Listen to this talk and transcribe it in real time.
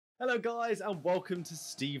Hello guys and welcome to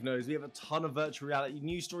SteveKnows. We have a ton of virtual reality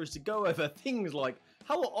news stories to go over, things like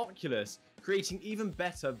how are Oculus creating even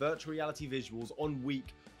better virtual reality visuals on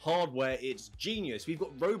weak hardware. It's genius. We've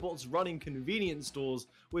got robots running convenience stores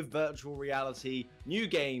with virtual reality, new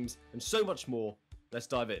games and so much more. Let's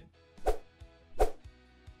dive in.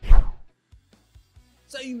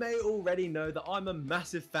 So you may already know that I'm a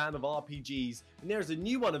massive fan of RPGs, and there is a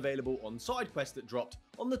new one available on SideQuest that dropped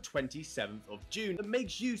on the 27th of June that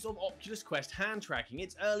makes use of Oculus Quest hand tracking.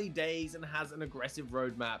 It's early days and has an aggressive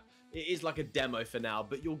roadmap. It is like a demo for now,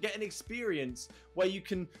 but you'll get an experience where you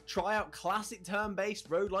can try out classic turn-based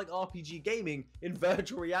roguelike RPG gaming in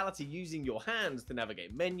virtual reality using your hands to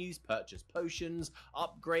navigate menus, purchase potions,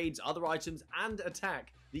 upgrades, other items, and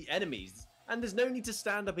attack the enemies. And there's no need to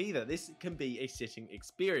stand up either. This can be a sitting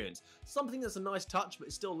experience. Something that's a nice touch but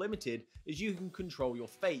is still limited is you can control your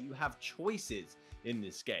fate. You have choices in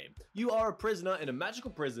this game. You are a prisoner in a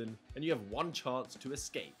magical prison and you have one chance to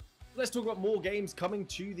escape. Let's talk about more games coming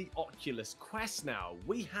to the Oculus Quest now.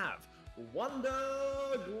 We have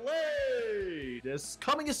WonderGlade. It's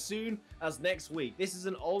coming as soon as next week. This is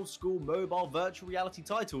an old school mobile virtual reality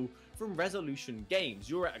title from Resolution Games.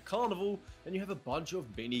 You're at a carnival and you have a bunch of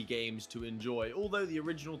mini games to enjoy. Although the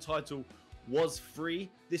original title was free,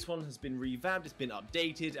 this one has been revamped, it's been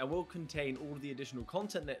updated, and will contain all of the additional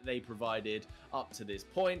content that they provided up to this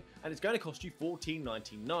point, and it's going to cost you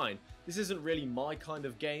 $14.99. This isn't really my kind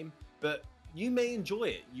of game, but you may enjoy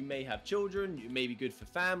it. You may have children, you may be good for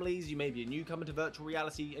families, you may be a newcomer to virtual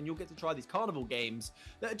reality, and you'll get to try these carnival games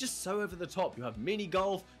that are just so over the top. You have mini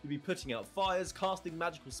golf, you'll be putting out fires, casting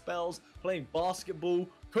magical spells, playing basketball.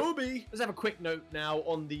 Kobe! Let's have a quick note now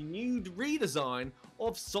on the new redesign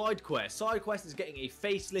of SideQuest. SideQuest is getting a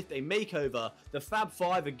facelift, a makeover. The Fab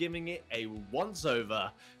Five are giving it a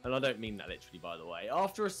once-over, and I don't mean that literally, by the way.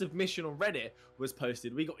 After a submission on Reddit was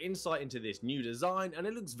posted, we got insight into this new design, and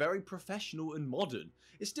it looks very professional and modern.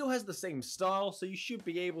 It still has the same style, so you should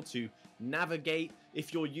be able to navigate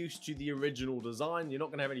if you're used to the original design. You're not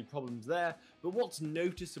going to have any problems there. But what's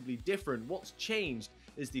noticeably different, what's changed,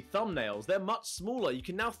 is the thumbnails. They're much smaller. You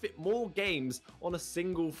can now fit more games on a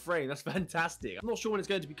single frame. That's fantastic. I'm not sure when it's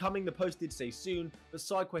going to be coming. The post did say soon, but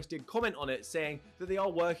SideQuest did comment on it saying that they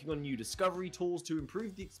are working on new discovery tools to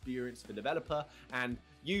improve the experience for developer and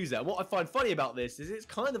user. And what I find funny about this is it's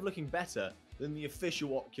kind of looking better than the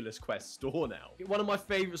official Oculus Quest store now. One of my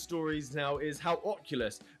favorite stories now is how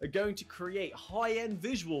Oculus are going to create high-end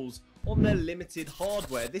visuals on their limited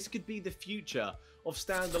hardware. This could be the future of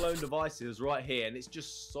standalone devices right here, and it's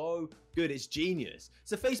just so good. It's genius.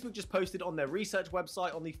 So Facebook just posted on their research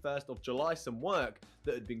website on the 1st of July some work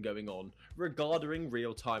that had been going on regarding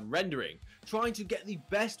real-time rendering, trying to get the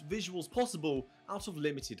best visuals possible out of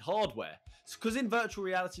limited hardware. Because in virtual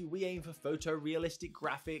reality, we aim for photorealistic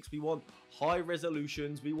graphics, we want high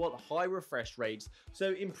resolutions, we want high refresh rates,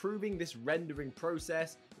 so improving this rendering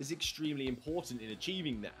process is extremely important in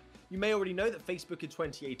achieving that. You may already know that Facebook in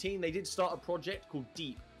 2018, they did start a project called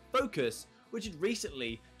Deep Focus, which had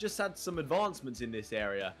recently just had some advancements in this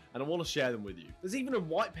area, and I want to share them with you. There's even a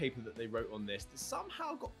white paper that they wrote on this that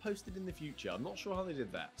somehow got posted in the future. I'm not sure how they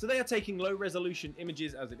did that. So they are taking low resolution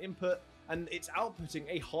images as an input, and it's outputting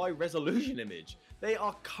a high resolution image. They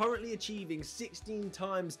are currently achieving 16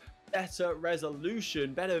 times better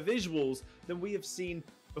resolution, better visuals than we have seen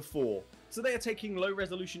before. So they are taking low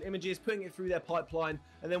resolution images, putting it through their pipeline,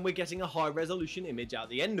 and then we're getting a high resolution image at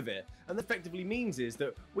the end of it. And that effectively means is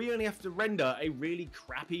that we only have to render a really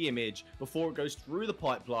crappy image before it goes through the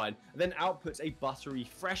pipeline and then outputs a buttery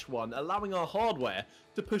fresh one, allowing our hardware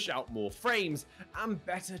to push out more frames and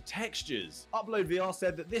better textures. WonderGlade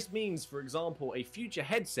said that this means, for example, a future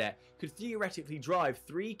headset could theoretically drive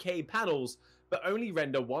 3K panels but only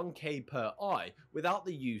render 1K per eye without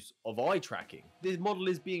the use of eye tracking. This model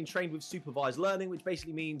is being trained with supervised learning, which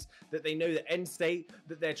basically means that they know the end state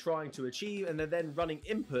that they're trying to achieve, and they're then running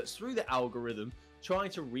inputs through the algorithm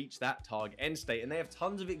trying to reach that target end state, and they have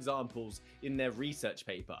tons of examples in their research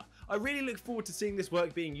paper. I really look forward to seeing this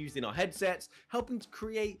work being used in our headsets, helping to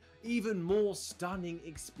create even more stunning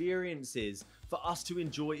experiences for us to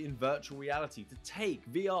enjoy in virtual reality, to take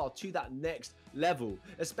VR to that next level,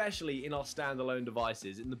 especially in our standalone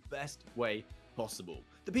devices, in the best way possible.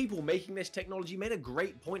 The people making this technology made a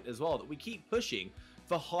great point as well, that we keep pushing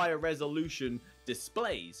for higher resolution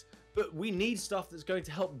displays, but we need stuff that's going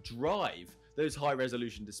to help drive those high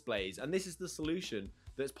resolution displays, and this is the solution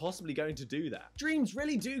that's possibly going to do that. Dreams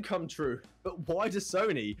really do come true, but why does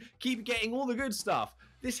Sony keep getting all the good stuff?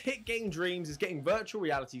 This hit game Dreams is getting virtual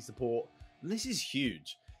reality support, and this is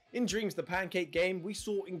huge. In Dreams the Pancake game, we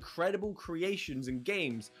saw incredible creations and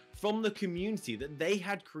games from the community that they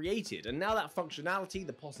had created, and now that functionality,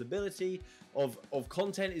 the possibility of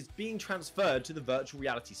content is being transferred to the virtual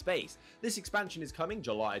reality space. This expansion is coming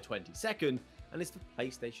July 22nd, and it's for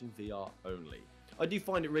PlayStation VR only. I do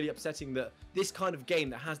find it really upsetting that this kind of game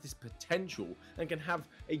that has this potential and can have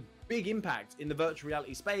a big impact in the virtual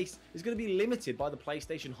reality space is going to be limited by the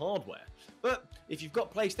PlayStation hardware. But if you've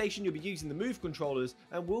got PlayStation, you'll be using the Move controllers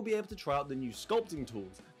and will be able to try out the new sculpting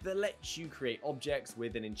tools that lets you create objects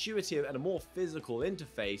with an intuitive and a more physical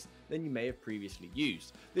interface than you may have previously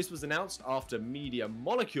used. This was announced after Media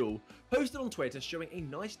Molecule posted on Twitter showing a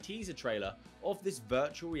nice teaser trailer of this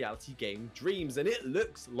virtual reality game Dreams, and it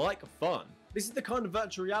looks like fun. This is the kind of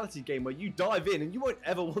virtual reality game where you dive in and you won't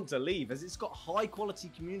ever want to leave, as it's got high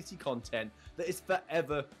quality community content that is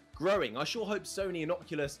forever growing. I sure hope Sony and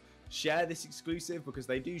Oculus share this exclusive, because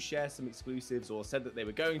they do share some exclusives, or said that they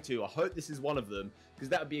were going to. I hope this is one of them, because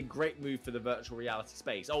that would be a great move for the virtual reality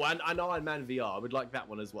space. Oh, and Iron Man VR, I would like that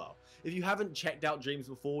one as well. If you haven't checked out Dreams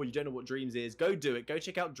before, you don't know what Dreams is, go do it. Go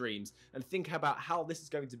check out Dreams and think about how this is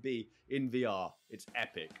going to be in VR. It's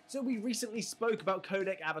epic. So we recently spoke about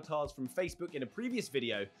Codec Avatars from Facebook in a previous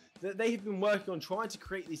video, that they have been working on trying to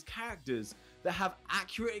create these characters that have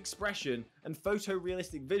accurate expression and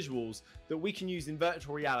photorealistic visuals that we can use in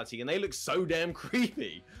virtual reality, and they look so damn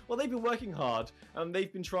creepy. Well, they've been working hard, and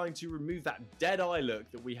they've been trying to remove that dead-eye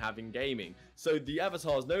look that we have in gaming, so the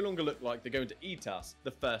avatars no longer look like they're going to eat us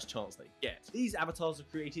the first chance they get. These avatars are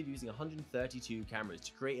created using 132 cameras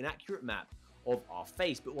to create an accurate map of our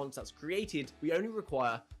face, but once that's created, we only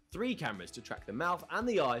require 3 cameras to track the mouth and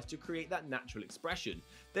the eyes to create that natural expression.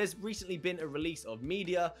 There's recently been a release of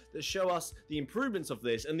media that show us the improvements of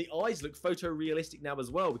this, and the eyes look photorealistic now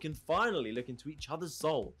as well. We can finally look into each other's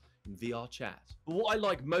soul in VR chat. But what I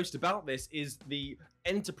like most about this is the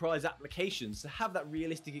enterprise applications to have that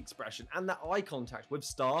realistic expression and that eye contact with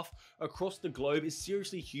staff across the globe is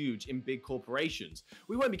seriously huge in big corporations.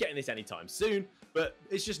 We won't be getting this anytime soon, but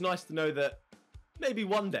it's just nice to know that maybe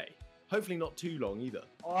one day. Hopefully not too long either.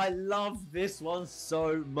 I love this one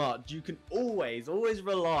so much. You can always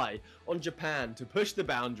rely on Japan to push the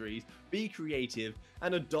boundaries, be creative,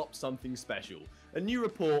 and adopt something special. A new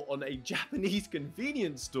report on a Japanese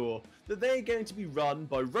convenience store that they're going to be run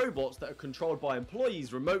by robots that are controlled by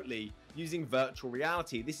employees remotely using virtual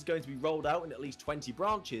reality. This is going to be rolled out in at least 20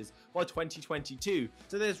 branches by 2022.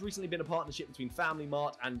 So there's recently been a partnership between Family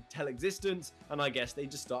Mart and Telexistence, and I guess they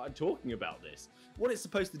just started talking about this. What it's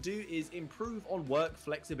supposed to do is improve on work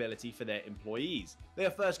flexibility for their employees. They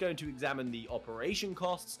are first going to examine the operation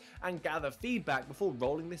costs and gather feedback before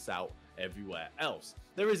rolling this out everywhere else.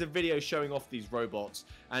 There is a video showing off these robots,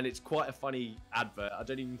 and it's quite a funny advert. I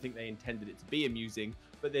don't even think they intended it to be amusing,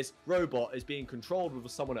 but this robot is being controlled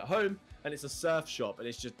with someone at home, and it's a surf shop, and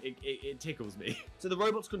it's just, it tickles me. So the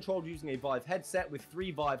robot's controlled using a Vive headset with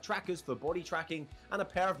 3 Vive trackers for body tracking and a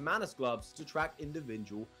pair of Manus gloves to track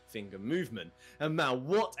individual finger movement. And man,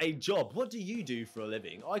 what a job. What do you do for a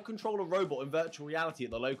living? I control a robot in virtual reality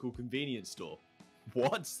at the local convenience store.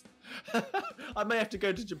 What? I may have to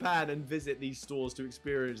go to Japan and visit these stores to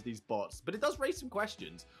experience these bots, but it does raise some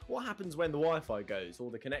questions. What happens when the Wi-Fi goes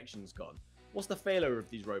or the connection's gone? What's the failure of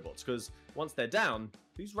these robots? Because once they're down,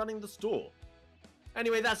 who's running the store?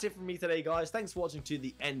 Anyway, that's it from me today, guys. Thanks for watching to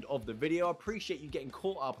the end of the video. I appreciate you getting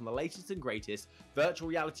caught up on the latest and greatest virtual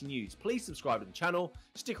reality news. Please subscribe to the channel.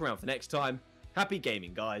 Stick around for next time. Happy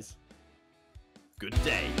gaming, guys. Good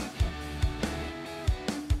day.